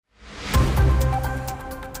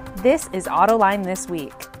This is Autoline This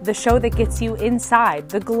Week, the show that gets you inside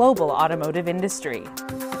the global automotive industry.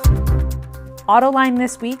 Autoline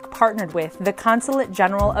This Week partnered with the Consulate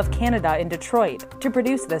General of Canada in Detroit to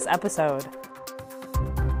produce this episode.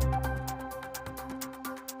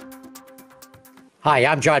 Hi,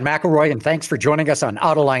 I'm John McElroy, and thanks for joining us on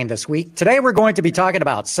Autoline This Week. Today, we're going to be talking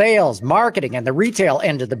about sales, marketing, and the retail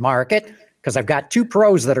end of the market, because I've got two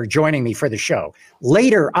pros that are joining me for the show.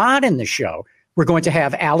 Later on in the show, we're going to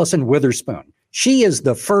have Allison Witherspoon. She is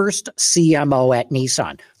the first CMO at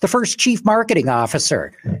Nissan, the first chief marketing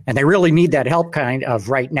officer. And they really need that help kind of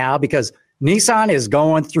right now because Nissan is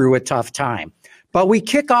going through a tough time. But we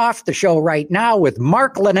kick off the show right now with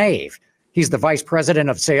Mark LaNave. He's the vice president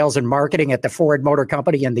of sales and marketing at the Ford Motor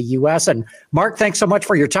Company in the U.S. And Mark, thanks so much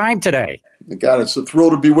for your time today. God, it's a thrill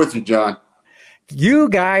to be with you, John. You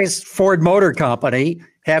guys, Ford Motor Company,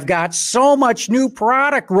 have got so much new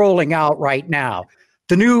product rolling out right now.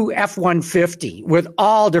 The new F-150 with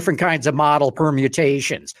all different kinds of model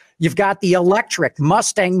permutations. You've got the electric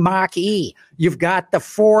Mustang Mach-E. You've got the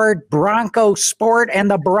Ford Bronco Sport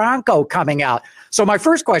and the Bronco coming out. So my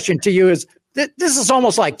first question to you is, this is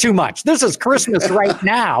almost like too much. This is Christmas right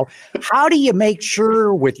now. How do you make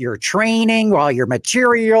sure with your training, all your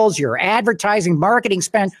materials, your advertising, marketing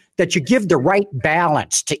spend, that you give the right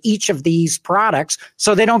balance to each of these products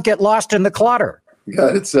so they don't get lost in the clutter? Yeah,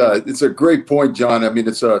 it's a great point, John. I mean,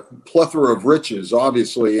 it's a plethora of riches,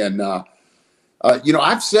 obviously, and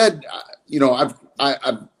I've said, I've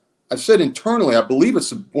said internally, I believe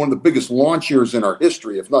it's one of the biggest launch years in our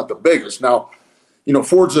history, if not the biggest. Now,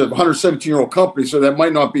 Ford's a 117-year-old company, so that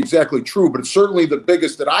might not be exactly true, but it's certainly the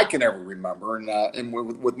biggest that I can ever remember, and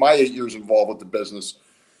with my 8 years involved with the business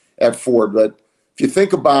at Ford. But if you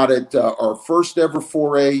think about it, our first ever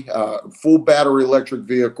foray, full battery electric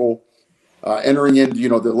vehicle, entering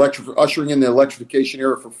into ushering in the electrification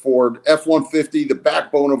era for Ford. F-150, the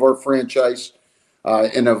backbone of our franchise,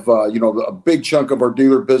 and of a big chunk of our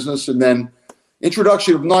dealer business, and then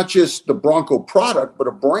introduction of not just the Bronco product, but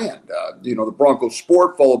a brand. The Bronco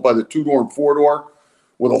Sport, followed by the two-door and four-door,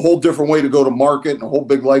 with a whole different way to go to market and a whole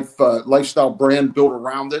big lifestyle brand built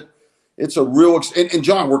around it. It's a real and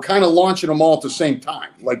John, we're kind of launching them all at the same time.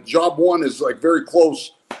 Like job one is like very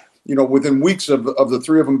close, within weeks of the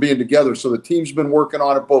three of them being together. So the team's been working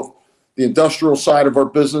on it, both the industrial side of our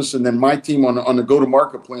business and then my team on the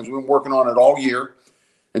go-to-market plans. We've been working on it all year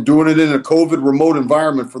and doing it in a COVID remote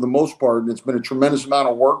environment for the most part. And it's been a tremendous amount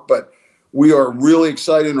of work, but we are really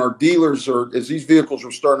excited. And our dealers as these vehicles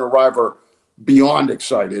are starting to arrive, are beyond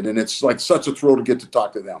excited. And it's like such a thrill to get to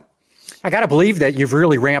talk to them. I got to believe that you've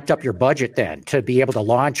really ramped up your budget then to be able to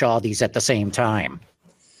launch all these at the same time.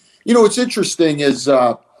 What's interesting is,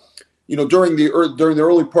 during the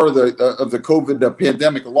early part of the COVID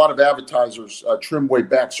pandemic, a lot of advertisers trimmed way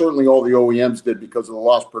back. Certainly all the OEMs did because of the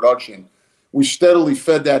lost production. We steadily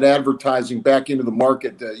fed that advertising back into the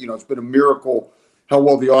market. It's been a miracle how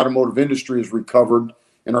well the automotive industry has recovered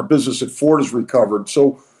and our business at Ford has recovered.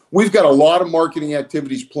 So we've got a lot of marketing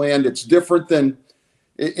activities planned. It's different than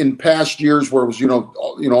in past years where it was,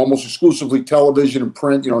 almost exclusively television and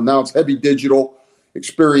print. Now it's heavy digital,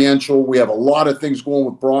 experiential. We have a lot of things going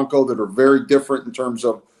with Bronco that are very different in terms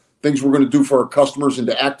of things we're going to do for our customers and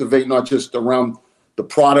to activate not just around the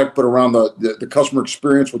product, but around the customer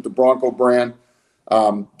experience with the Bronco brand.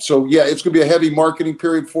 It's going to be a heavy marketing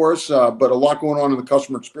period for us, but a lot going on the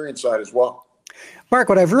customer experience side as well. Mark,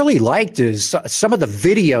 what I've really liked is some of the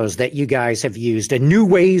videos that you guys have used and new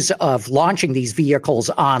ways of launching these vehicles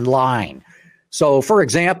online. So, for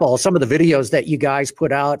example, some of the videos that you guys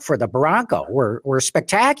put out for the Bronco were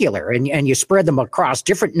spectacular, and you spread them across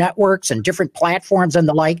different networks and different platforms and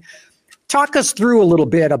the like. Talk us through a little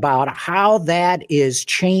bit about how that is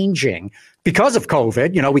changing because of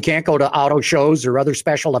COVID. We can't go to auto shows or other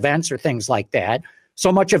special events or things like that.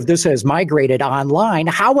 So much of this has migrated online.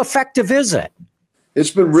 How effective is it?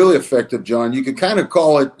 It's been really effective, John. You could kind of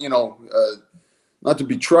call it, not to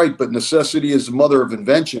be trite, but necessity is the mother of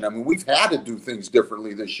invention. I mean, we've had to do things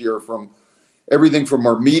differently this year, from everything from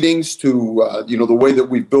our meetings to, the way that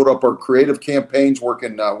we've built up our creative campaigns,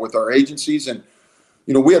 working with our agencies. And,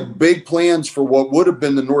 we had big plans for what would have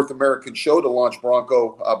been the North American show to launch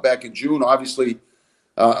Bronco back in June. Obviously,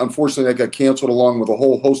 unfortunately, that got canceled along with a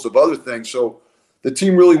whole host of other things. So the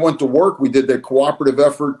team really went to work. We did that cooperative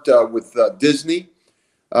effort with Disney,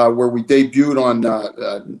 where we debuted on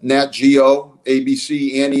Nat Geo,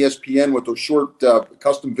 ABC, and ESPN with those short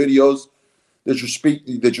custom videos that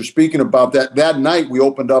you're speaking about. That night, we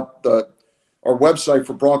opened up our website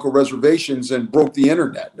for Bronco reservations and broke the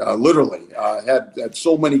internet. Literally, had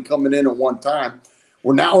so many coming in at one time.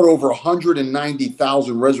 We're now at over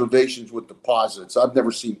 190,000 reservations with deposits. I've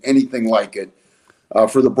never seen anything like it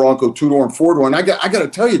for the Bronco 2-door and 4-door. And I got to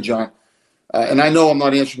tell you, John, and I know I'm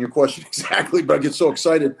not answering your question exactly, but I get so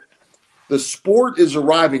excited. The sport is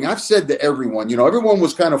arriving. I've said to everyone, everyone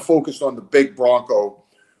was kind of focused on the big Bronco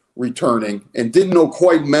returning and didn't know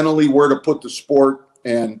quite mentally where to put the sport.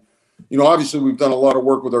 And, obviously we've done a lot of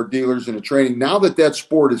work with our dealers in the training. Now that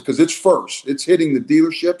sport is, because it's hitting the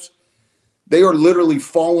dealerships, they are literally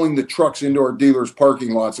following the trucks into our dealers'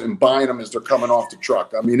 parking lots and buying them as they're coming off the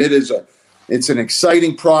truck. I mean, it's an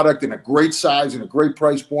exciting product and a great size and a great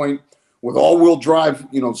price point with all-wheel drive,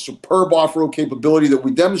 superb off-road capability that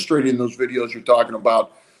we demonstrated in those videos you're talking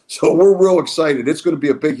about. So we're real excited. It's going to be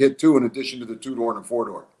a big hit, too, in addition to the 2-door and the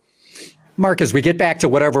 4-door. Mark, as we get back to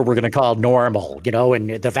whatever we're going to call normal, and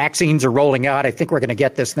the vaccines are rolling out, I think we're going to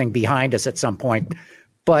get this thing behind us at some point.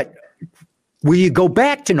 But we go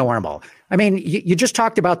back to normal. I mean, you just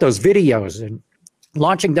talked about those videos and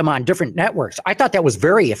launching them on different networks. I thought that was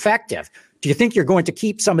very effective. Do you think you're going to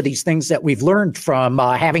keep some of these things that we've learned from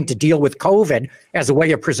having to deal with COVID as a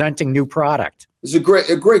way of presenting new product? It's a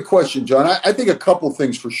great question, John. I think a couple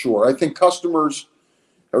things for sure. I think customers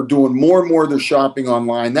are doing more and more of their shopping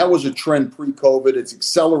online. That was a trend pre-COVID. It's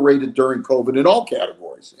accelerated during COVID in all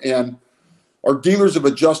categories. And our dealers have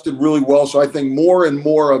adjusted really well. So I think more and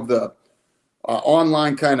more of the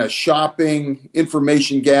online kind of shopping,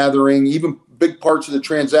 information gathering, even big parts of the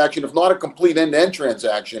transaction, if not a complete end-to-end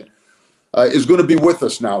transaction, is going to be with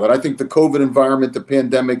us now. That I think the COVID environment, the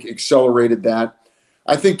pandemic accelerated that.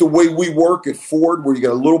 I think the way we work at Ford, where you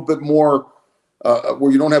get a little bit more,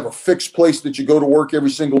 where you don't have a fixed place that you go to work every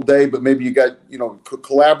single day, but maybe you got,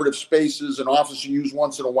 collaborative spaces, an office you use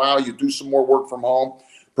once in a while, you do some more work from home,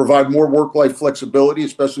 provide more work-life flexibility,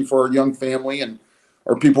 especially for our young family and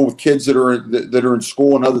our people with kids that are in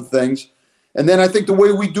school and other things. And then I think the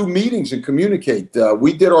way we do meetings and communicate,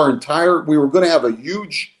 we were going to have a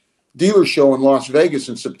huge dealer show in Las Vegas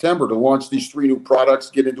in September to launch these 3 new products,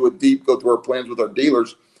 get into it deep, go through our plans with our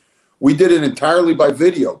dealers. We did it entirely by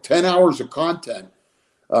video, 10 hours of content.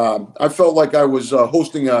 I felt like I was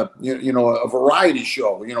hosting a variety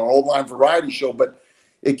show, an old line variety show, but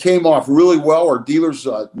it came off really well. Our dealers,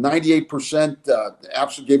 98%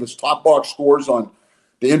 absolutely gave us top box scores on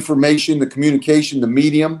the information, the communication, the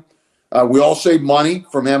medium. We all save money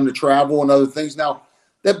from having to travel and other things. Now,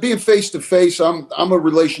 that being face-to-face, I'm a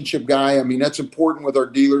relationship guy. I mean, that's important with our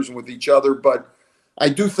dealers and with each other. But I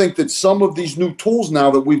do think that some of these new tools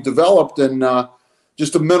now that we've developed and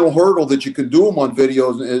just a mental hurdle that you can do them on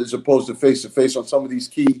videos as opposed to face-to-face on some of these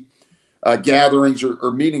key gatherings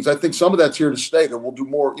or meetings, I think some of that's here to stay, that we'll do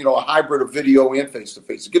more, a hybrid of video and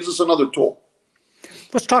face-to-face. It gives us another tool.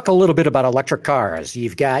 Let's talk a little bit about electric cars.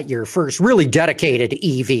 You've got your first really dedicated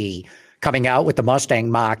EV coming out with the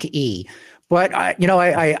Mustang Mach-E. But,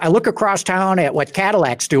 I look across town at what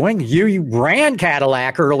Cadillac's doing. You ran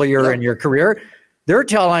Cadillac earlier in your career. They're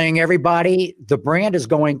telling everybody the brand is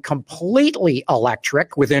going completely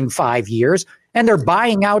electric within 5 years, and they're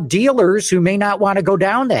buying out dealers who may not want to go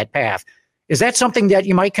down that path. Is that something that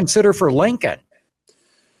you might consider for Lincoln?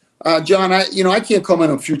 John, I can't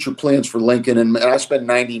comment on future plans for Lincoln, and I spend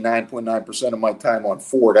 99.9% of my time on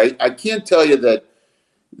Ford. I can't tell you that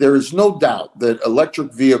there is no doubt that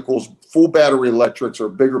electric vehicles, full battery electrics, are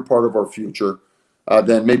a bigger part of our future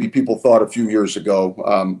than maybe people thought a few years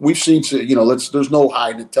ago. We've seen, there's no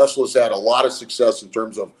hiding it. Tesla's had a lot of success in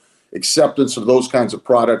terms of acceptance of those kinds of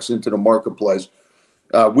products into the marketplace.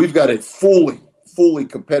 We've got a fully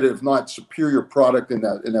competitive, not superior product in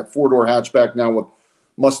that 4-door hatchback now with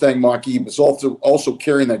Mustang Mach-E. It's also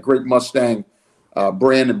carrying that great Mustang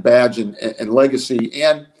brand and badge and legacy.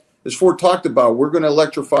 And as Ford talked about, we're going to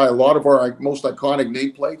electrify a lot of our most iconic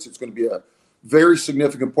nameplates. It's going to be a very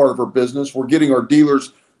significant part of our business. We're getting our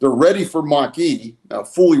dealers, they're ready for Mach-E,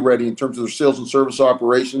 fully ready in terms of their sales and service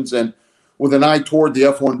operations, and with an eye toward the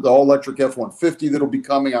all-electric F-150 that'll be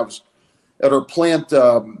coming. I was at our plant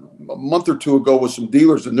a month or two ago with some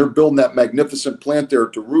dealers, and they're building that magnificent plant there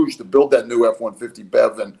at Rouge to build that new F-150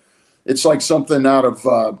 BEV, and it's like something out of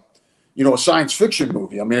a science fiction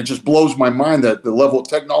movie. I mean, it just blows my mind that the level of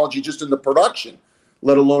technology just in the production,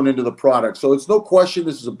 let alone into the product. So it's no question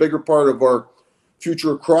this is a bigger part of our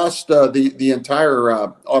future across the entire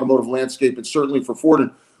automotive landscape, and certainly for Ford.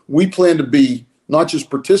 And we plan to be not just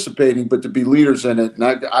participating, but to be leaders in it. And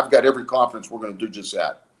I've got every confidence we're going to do just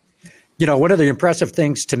that. One of the impressive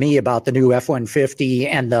things to me about the new F-150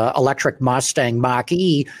 and the electric Mustang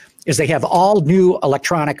Mach-E is they have all new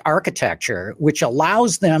electronic architecture, which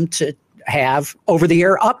allows them to have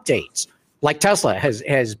over-the-air updates like Tesla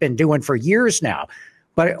has been doing for years now.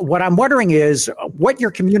 But what I'm wondering is what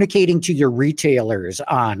you're communicating to your retailers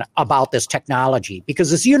on about this technology,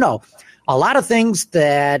 because as you know, a lot of things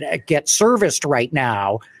that get serviced right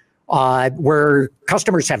now, where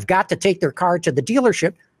customers have got to take their car to the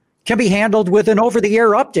dealership, can be handled with an over-the-air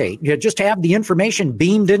update. You just have the information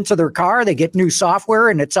beamed into their car, they get new software,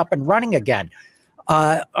 and it's up and running again.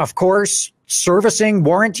 Of course, servicing,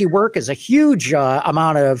 warranty work is a huge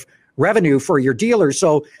amount of revenue for your dealers.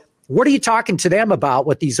 So what are you talking to them about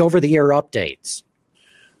with these over-the-air updates?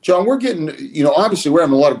 John, we're getting, obviously we're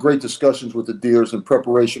having a lot of great discussions with the dealers in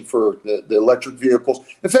preparation for the electric vehicles.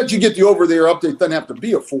 In fact, you get the over-the-air update, doesn't have to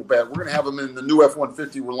be a full bat. We're going to have them in the new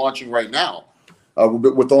F-150 we're launching right now.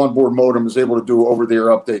 With the onboard modem is able to do over-the-air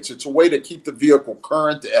updates. It's a way to keep the vehicle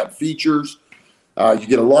current, to add features. You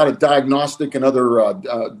get a lot of diagnostic and other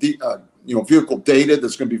vehicle data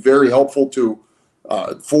that's going to be very helpful to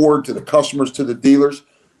Ford, to the customers, to the dealers.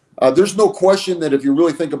 There's no question that if you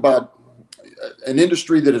really think about an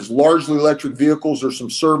industry that is largely electric vehicles, there's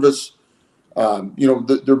some service, you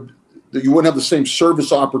wouldn't have the same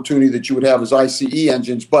service opportunity that you would have as ICE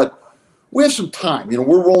engines, but we have some time.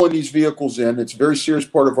 We're rolling these vehicles in. It's a very serious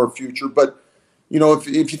part of our future. But, if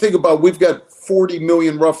you think about, we've got 40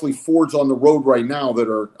 million roughly Fords on the road right now that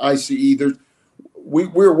are ICE.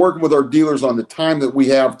 We're working with our dealers on the time that we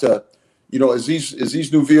have to, as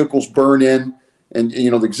these new vehicles burn in, and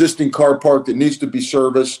the existing car park that needs to be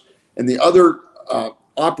serviced, and the other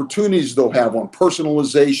opportunities they'll have on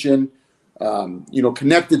personalization,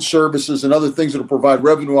 connected services and other things that will provide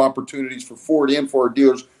revenue opportunities for Ford and for our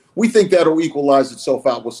dealers. We think that'll equalize itself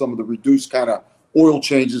out with some of the reduced kind of oil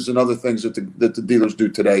changes and other things that the dealers do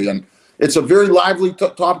today. And it's a very lively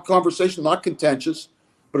topic conversation, not contentious,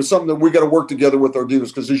 but it's something that we got to work together with our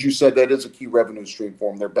dealers because, as you said, that is a key revenue stream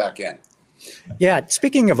for them, their back end. Yeah,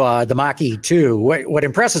 speaking of the Mach-E 2, what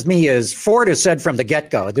impresses me is Ford has said from the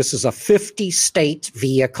get-go, this is a 50-state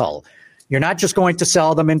vehicle. You're not just going to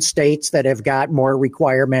sell them in states that have got more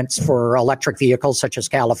requirements for electric vehicles, such as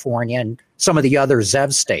California and some of the other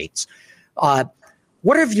ZEV states.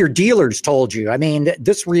 What have your dealers told you? I mean,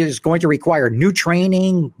 this is going to require new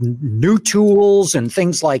training, new tools, and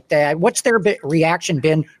things like that. What's their reaction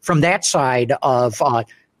been from that side of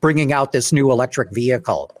bringing out this new electric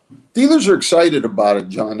vehicle? Dealers are excited about it,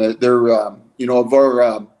 John. They're, of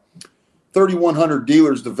our 3,100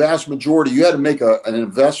 dealers, the vast majority, you had to make an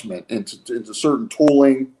investment into certain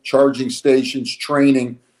tooling, charging stations,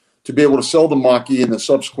 training to be able to sell the Mach-E and then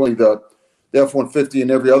subsequently the F-150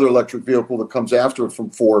 and every other electric vehicle that comes after it from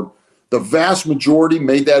Ford. The vast majority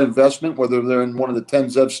made that investment, whether they're in one of the 10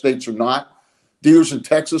 ZEV states or not. Dealers in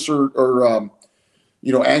Texas are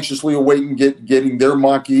anxiously awaiting getting their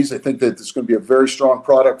Mach-Es. I think that it's going to be a very strong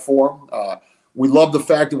product for them. We love the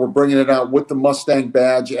fact that we're bringing it out with the Mustang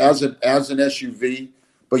badge as an SUV,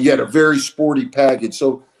 but yet a very sporty package.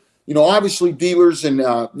 So, obviously dealers and,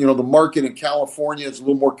 the market in California is a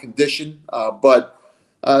little more conditioned, but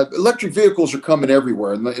electric vehicles are coming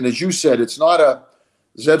everywhere. And as you said, it's not a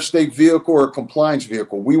ZEV state vehicle or a compliance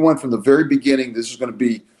vehicle. We went from the very beginning, this is going to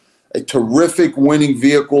be a terrific winning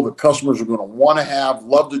vehicle that customers are going to want to have,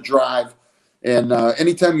 love to drive. And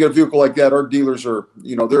anytime you get a vehicle like that, our dealers are,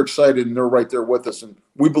 they're excited and they're right there with us. And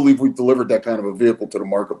we believe we've delivered that kind of a vehicle to the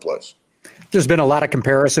marketplace. There's been a lot of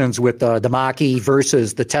comparisons with the Mach-E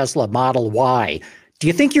versus the Tesla Model Y. Do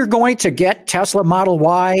you think you're going to get Tesla Model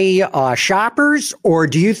Y shoppers, or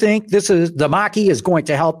do you think the Mach-E is going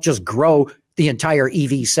to help just grow the entire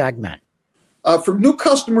EV segment? For new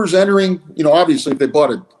customers entering, obviously if they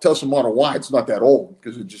bought a Tesla Model Y, it's not that old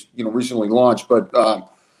because it just, recently launched. But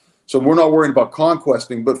so we're not worried about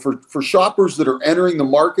conquesting. But for shoppers that are entering the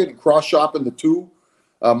market and cross-shopping the two,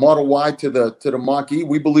 Model Y to the Mach-E,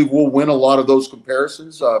 we believe we'll win a lot of those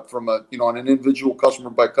comparisons from on an individual customer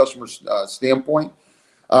by customer standpoint.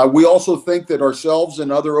 We also think that ourselves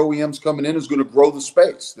and other OEMs coming in is going to grow the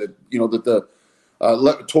space. That the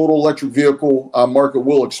total electric vehicle market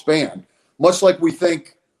will expand. Much like we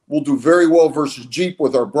think we'll do very well versus Jeep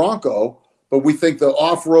with our Bronco, but we think the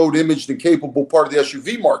off-road imaged and capable part of the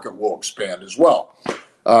SUV market will expand as well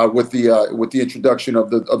with the introduction of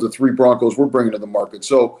the three Broncos we're bringing to the market.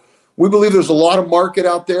 So we believe there's a lot of market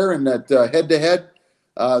out there, and that head-to-head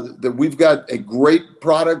that we've got a great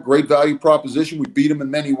product, great value proposition. We beat them in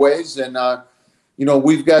many ways, and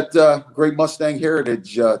we've got great Mustang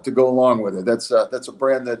heritage to go along with it. That's a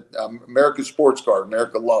brand that America's sports car,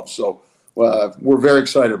 America loves. So we're very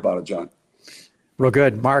excited about it, John. Real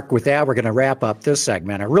good. Mark, with that, we're going to wrap up this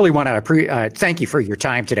segment. I really want to thank you for your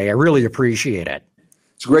time today. I really appreciate it.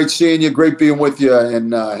 It's great seeing you, great being with you,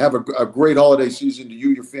 and have a great holiday season to you,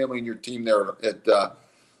 your family, and your team there at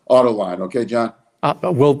Autoline. Okay, John?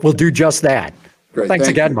 We'll do just that. Great. Thanks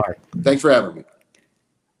Thank again, you. Mark. Thanks for having me.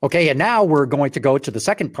 Okay, and now we're going to go to the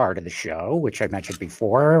second part of the show, which I mentioned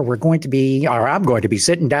before. I'm going to be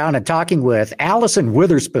sitting down and talking with Allison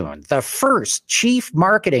Witherspoon, the first Chief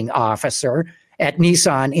Marketing Officer at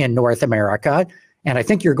Nissan in North America. And I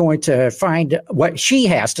think you're going to find what she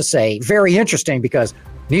has to say very interesting, because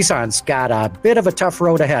Nissan's got a bit of a tough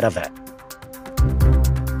road ahead of it.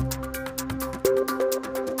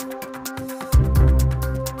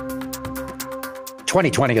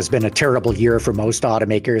 2020 has been a terrible year for most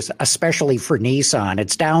automakers, especially for Nissan.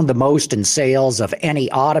 It's down the most in sales of any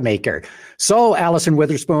automaker. So, Allison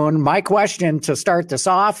Witherspoon, my question to start this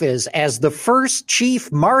off is, as the first Chief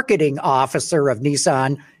Marketing Officer of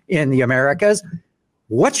Nissan in the Americas,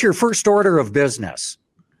 what's your first order of business?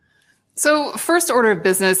 So, first order of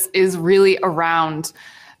business is really around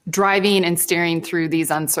driving and steering through these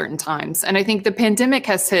uncertain times. And I think the pandemic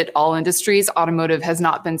has hit all industries. Automotive has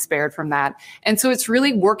not been spared from that. And so it's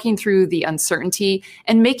really working through the uncertainty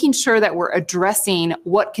and making sure that we're addressing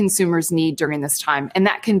what consumers need during this time. And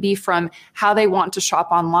that can be from how they want to shop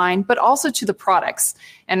online, but also to the products.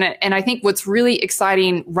 And I think what's really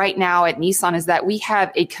exciting right now at Nissan is that we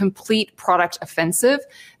have a complete product offensive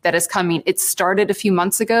that is coming. It started a few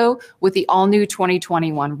months ago with the all-new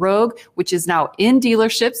 2021 Rogue, which is now in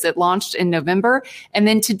dealerships. It launched in November. And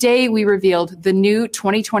then today we revealed the new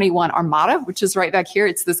 2021 Armada, which is right back here.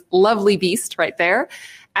 It's this lovely beast right there,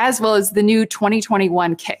 as well as the new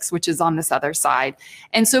 2021 Kicks, which is on this other side.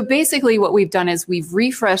 And so basically what we've done is we've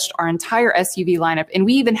refreshed our entire SUV lineup, and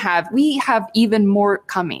we have even more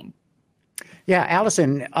coming. Yeah,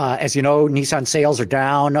 Allison, as you know, Nissan sales are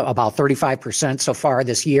down about 35% so far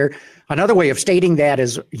this year. Another way of stating that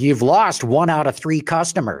is you've lost 1 out of 3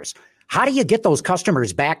 customers. How do you get those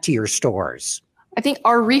customers back to your stores? I think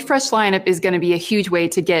our refresh lineup is going to be a huge way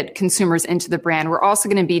to get consumers into the brand. We're also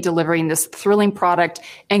going to be delivering this thrilling product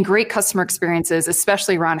and great customer experiences,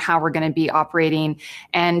 especially around how we're going to be operating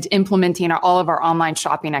and implementing all of our online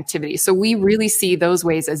shopping activities. So we really see those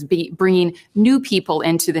ways as bringing new people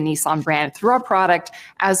into the Nissan brand through our product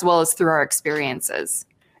as well as through our experiences.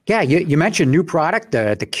 Yeah, you mentioned new product,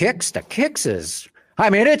 the Kicks. The Kicks is,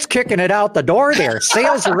 it's kicking it out the door there.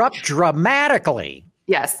 Sales are up dramatically.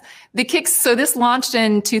 Yes. The Kicks, so this launched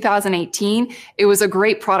in 2018. It was a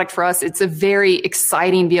great product for us. It's a very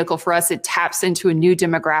exciting vehicle for us. It taps into a new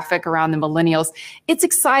demographic around the millennials. It's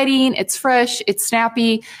exciting, it's fresh, it's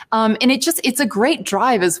snappy, and it's a great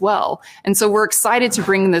drive as well. And so we're excited to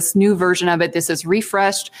bring this new version of it. This is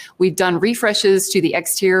refreshed. We've done refreshes to the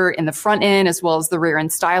exterior and the front end as well as the rear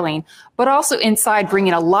end styling, but also inside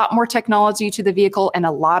bringing a lot more technology to the vehicle and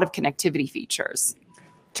a lot of connectivity features.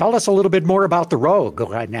 Tell us a little bit more about the Rogue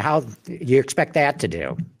and how you expect that to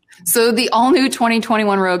do. So the all-new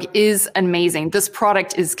 2021 Rogue is amazing. This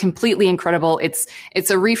product is completely incredible. It's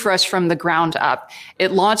a refresh from the ground up.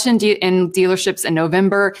 It launched in dealerships in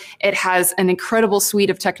November. It has an incredible suite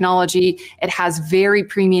of technology. It has very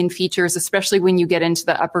premium features, especially when you get into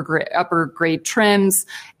the upper grade trims.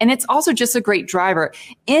 And it's also just a great driver.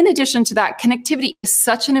 In addition to that, connectivity is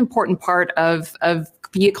such an important part of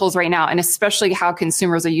vehicles right now, and especially how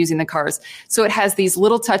consumers are using the cars. So it has these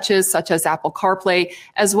little touches such as Apple CarPlay,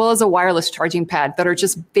 as well as a wireless charging pad that are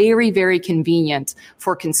just very, very convenient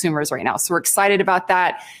for consumers right now. So we're excited about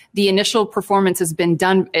that. The initial performance has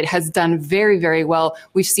done very, very well.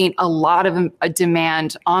 We've seen a lot of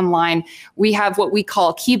demand online. We have what we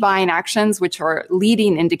call key buying actions, which are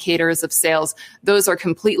leading indicators of sales. Those are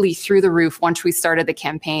completely through the roof once we started the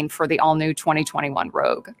campaign for the all-new 2021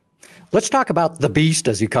 Rogue. Let's talk about the beast,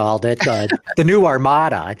 as you called it, the new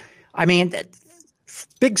Armada.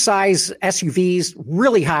 Big size SUVs,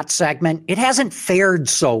 really hot segment. It hasn't fared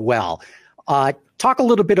so well. Talk a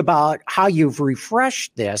little bit about how you've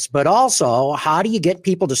refreshed this, but also how do you get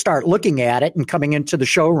people to start looking at it and coming into the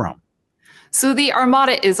showroom? So the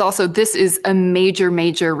Armada this is a major,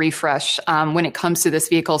 major refresh when it comes to this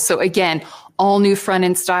vehicle. So again, all new front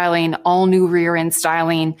end styling, all new rear end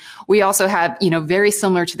styling. We also have, very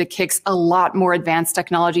similar to the Kicks, a lot more advanced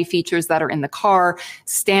technology features that are in the car,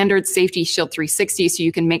 standard Safety Shield 360, so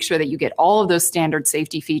you can make sure that you get all of those standard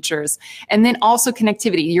safety features. And then also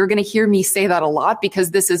connectivity. You're going to hear me say that a lot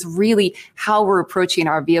because this is really how we're approaching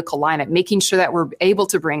our vehicle lineup, making sure that we're able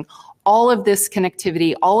to bring all of this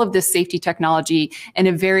connectivity, all of this safety technology in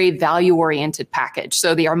a very value-oriented package.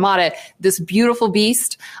 So the Armada, this beautiful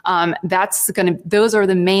beast, that's those are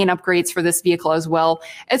the main upgrades for this vehicle as well.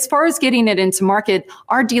 As far as getting it into market,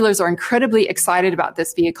 our dealers are incredibly excited about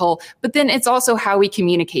this vehicle, but then it's also how we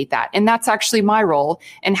communicate that. And that's actually my role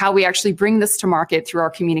and how we actually bring this to market through our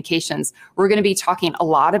communications. We're going to be talking a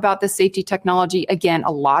lot about the safety technology, again,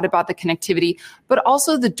 a lot about the connectivity, but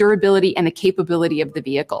also the durability and the capability of the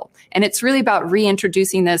vehicle. And it's really about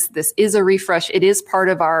reintroducing this. This is a refresh. It is part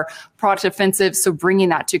of our product offensive. So bringing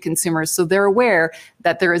that to consumers so they're aware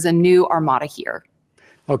that there is a new Armada here.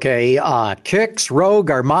 Okay, Kicks, Rogue,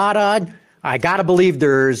 Armada. I got to believe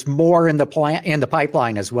there's more in the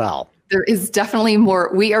pipeline as well. There is definitely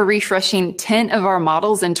more. We are refreshing 10 of our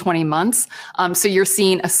models in 20 months. So you're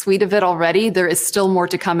seeing a suite of it already. There is still more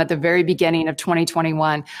to come at the very beginning of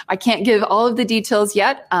 2021. I can't give all of the details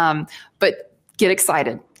yet, but get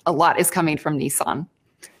excited. A lot is coming from Nissan.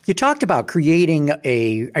 You talked about creating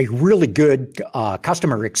a really good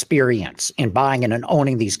customer experience in buying and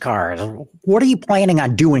owning these cars. What are you planning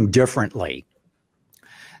on doing differently?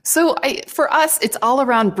 So for us, it's all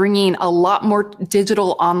around bringing a lot more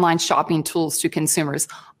digital online shopping tools to consumers.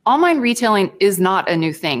 Online retailing is not a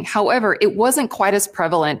new thing. However, it wasn't quite as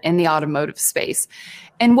prevalent in the automotive space.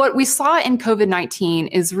 And what we saw in COVID-19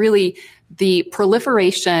 is really the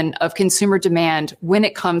proliferation of consumer demand when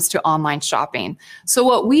it comes to online shopping. So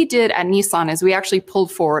what we did at Nissan is we actually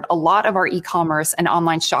pulled forward a lot of our e-commerce and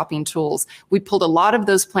online shopping tools. We pulled a lot of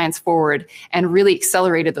those plans forward and really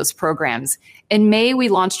accelerated those programs. In May, we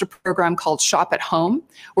launched a program called Shop at Home,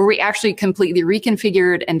 where we actually completely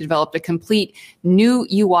reconfigured and developed a complete new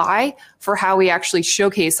UI for how we actually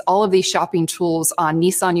showcase all of these shopping tools on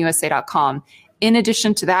nissanusa.com. In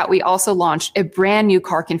addition to that, we also launched a brand new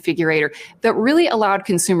car configurator that really allowed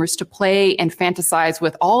consumers to play and fantasize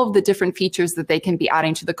with all of the different features that they can be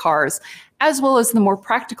adding to the cars, as well as the more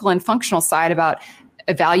practical and functional side about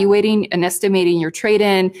evaluating and estimating your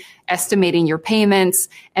trade-in, estimating your payments,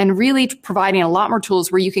 and really providing a lot more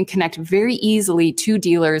tools where you can connect very easily to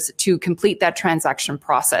dealers to complete that transaction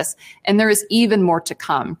process. And there is even more to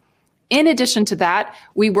come. In addition to that,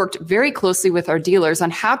 we worked very closely with our dealers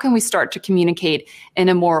on how can we start to communicate in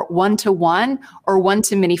a more one-to-one or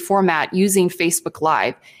one-to-many format using Facebook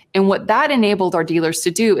Live. And what that enabled our dealers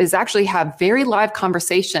to do is actually have very live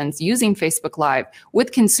conversations using Facebook Live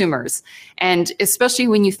with consumers. And especially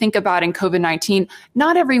when you think about in COVID-19,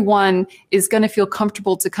 not everyone is going to feel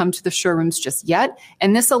comfortable to come to the showrooms just yet.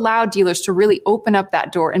 And this allowed dealers to really open up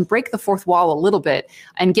that door and break the fourth wall a little bit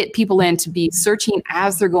and get people in to be searching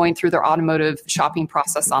as they're going through their automotive shopping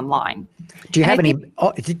process online. Do you have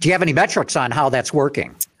any metrics on how that's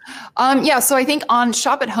working? So I think on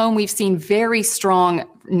Shop at Home, we've seen very strong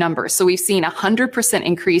numbers. So we've seen 100%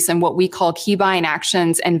 increase in what we call key buying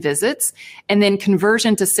actions and visits. And then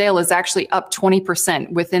conversion to sale is actually up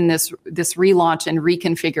 20% within this relaunch and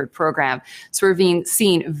reconfigured program. So we're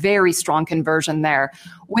seeing very strong conversion there.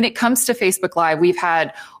 When it comes to Facebook Live, we've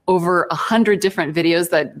had over 100 different videos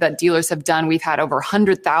that dealers have done. We've had over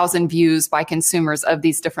 100,000 views by consumers of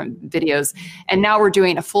these different videos. And now we're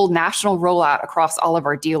doing a full national rollout across all of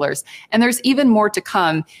our dealers. And there's even more to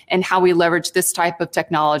come in how we leverage this type of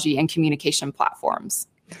technology and communication platforms.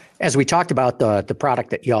 As we talked about the product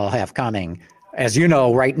that y'all have coming, as you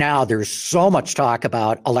know, right now, there's so much talk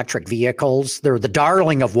about electric vehicles. They're the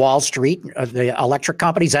darling of Wall Street. The electric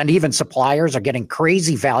companies and even suppliers are getting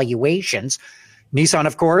crazy valuations. Nissan,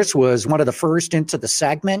 of course, was one of the first into the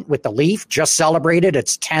segment with the Leaf, just celebrated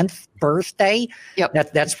its 10th birthday.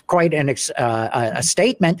 Yep. That's quite a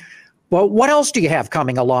statement. Well, what else do you have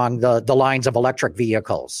coming along the lines of electric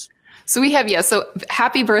vehicles? So we have, so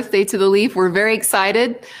happy birthday to the Leaf. We're very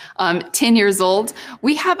excited. 10 years old.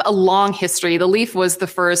 We have a long history. The Leaf was the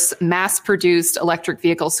first mass-produced electric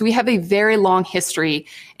vehicle. So we have a very long history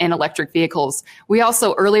in electric vehicles. We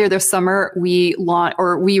also, earlier this summer, we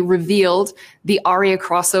revealed the Aria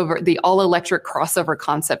crossover, the all-electric crossover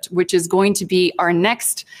concept, which is going to be our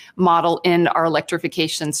next model in our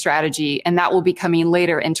electrification strategy. And that will be coming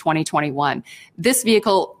later in 2021. This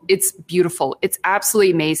vehicle, it's beautiful. It's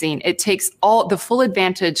absolutely amazing. It takes all the full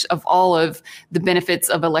advantage of all of the benefits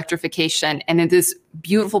of electrification and in this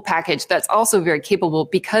beautiful package that's also very capable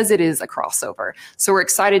because it is a crossover. So we're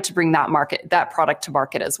excited to bring that product to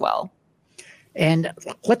market as well. And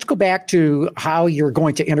let's go back to how you're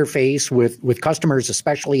going to interface with customers,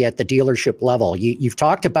 especially at the dealership level. You've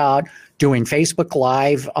talked about doing Facebook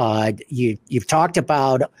Live. You've talked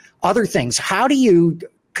about other things. How do you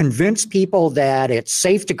convince people that it's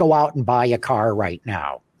safe to go out and buy a car right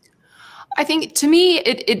now? I think to me,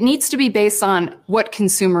 it needs to be based on what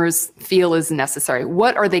consumers feel is necessary.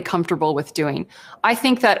 What are they comfortable with doing? I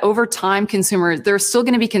think that over time, there are still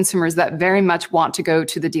going to be consumers that very much want to go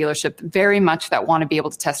to the dealership, very much that want to be able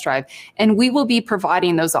to test drive. And we will be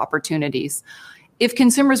providing those opportunities. If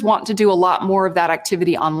consumers want to do a lot more of that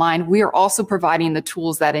activity online, we are also providing the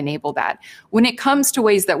tools that enable that. When it comes to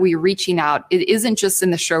ways that we're reaching out, it isn't just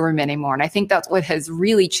in the showroom anymore. And I think that's what has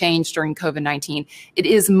really changed during COVID-19. It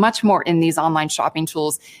is much more in these online shopping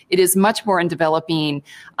tools. It is much more in developing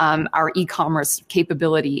our e-commerce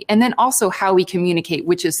capability. And then also how we communicate,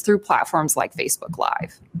 which is through platforms like Facebook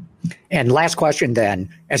Live. And last question then.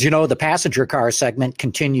 As you know, the passenger car segment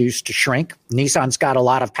continues to shrink. Nissan's got a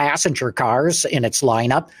lot of passenger cars in its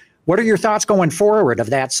lineup. What are your thoughts going forward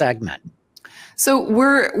of that segment? So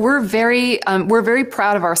we're very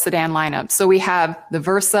proud of our sedan lineup. So we have the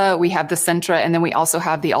Versa, we have the Sentra, and then we also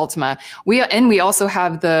have the Altima. We also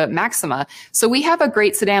have the Maxima. So we have a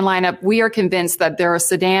great sedan lineup. We are convinced that there are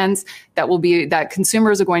sedans that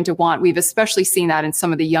consumers are going to want. We've especially seen that in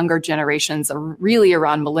some of the younger generations, really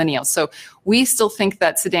around millennials. So we still think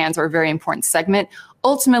that sedans are a very important segment.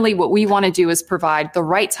 Ultimately, what we want to do is provide the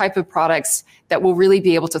right type of products that will really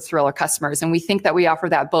be able to thrill our customers. And we think that we offer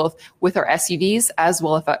that both with our SUVs as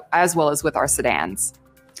well as with our sedans.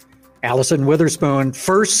 Allison Witherspoon,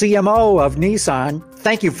 first CMO of Nissan.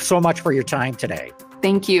 Thank you so much for your time today.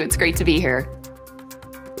 Thank you. It's great to be here.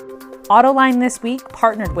 Autoline This Week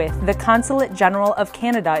partnered with the Consulate General of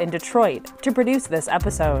Canada in Detroit to produce this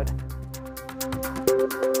episode.